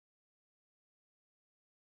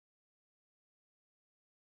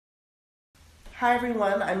Hi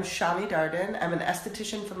everyone, I'm Shani Darden. I'm an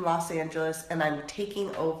esthetician from Los Angeles and I'm taking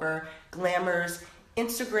over Glamour's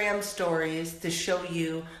Instagram stories to show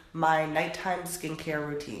you my nighttime skincare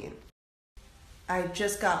routine. I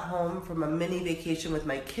just got home from a mini vacation with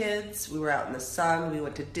my kids. We were out in the sun, we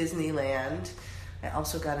went to Disneyland. I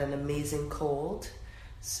also got an amazing cold,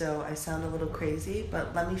 so I sound a little crazy,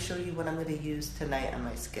 but let me show you what I'm going to use tonight on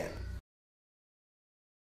my skin.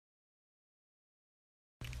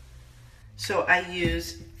 So I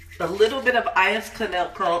use a little bit of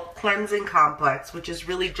Clinical Cleansing Complex, which is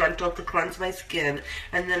really gentle to cleanse my skin,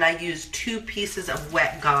 and then I use 2 pieces of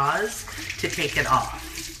wet gauze to take it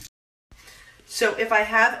off. So if I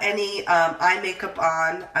have any eye makeup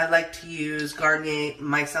on, I like to use Garnier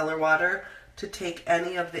Micellar Water to take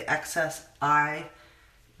any of the excess eye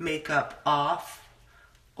makeup off,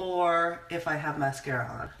 or if I have mascara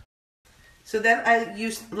on. So then I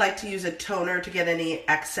like to use a toner to get any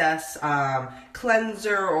excess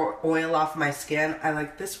cleanser or oil off my skin. I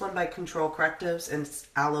like this one by Control Correctives, and it's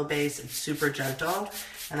aloe base. It's super gentle,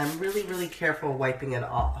 and I'm really careful wiping it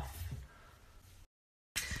off.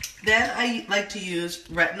 Then I like to use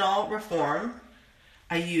Retinol Reform.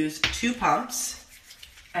 I use 2 pumps,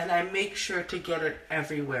 and I make sure to get it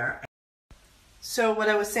everywhere. So what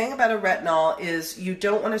I was saying about a retinol is you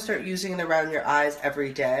don't want to start using it around your eyes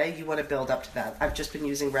every day. You want to build up to that. I've just been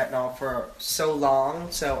using retinol for so long,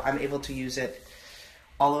 so I'm able to use it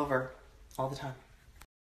all over, all the time.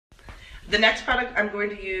 The next product I'm going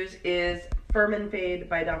to use is Firm and Fade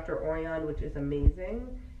by Dr. Orion, which is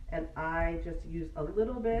amazing. And I just use a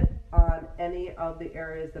little bit on any of the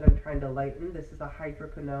areas that I'm trying to lighten. This is a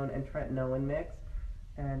hydroquinone and tretinoin mix,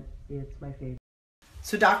 and it's my favorite.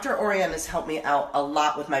 So Dr. Orion has helped me out a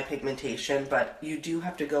lot with my pigmentation, but you do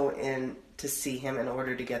have to go in to see him in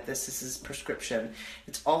order to get this. This is prescription.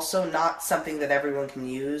 It's also not something that everyone can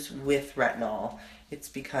use with retinol. It's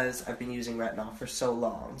because I've been using retinol for so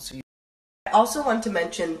long. I also want to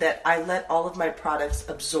mention that I let all of my products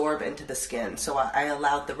absorb into the skin. So I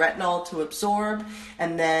allowed the retinol to absorb,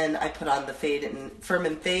 and then I put on the Firm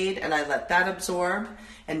and Fade, and I let that absorb,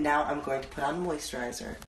 and now I'm going to put on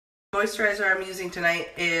moisturizer. The moisturizer I'm using tonight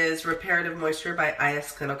is Reparative Moisture by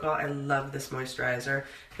IS Clinical. I love this moisturizer.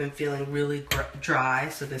 I've been feeling really dry,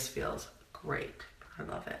 so this feels great. I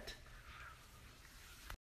love it.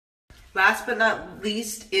 Last but not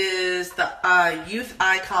least is the Youth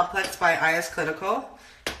Eye Complex by IS Clinical.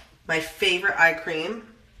 My favorite eye cream.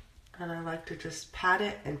 And I like to just pat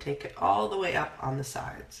it and take it all the way up on the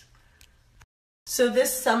sides. So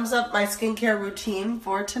this sums up my skincare routine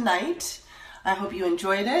for tonight. I hope you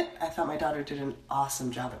enjoyed it. I thought my daughter did an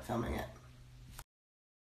awesome job at filming it.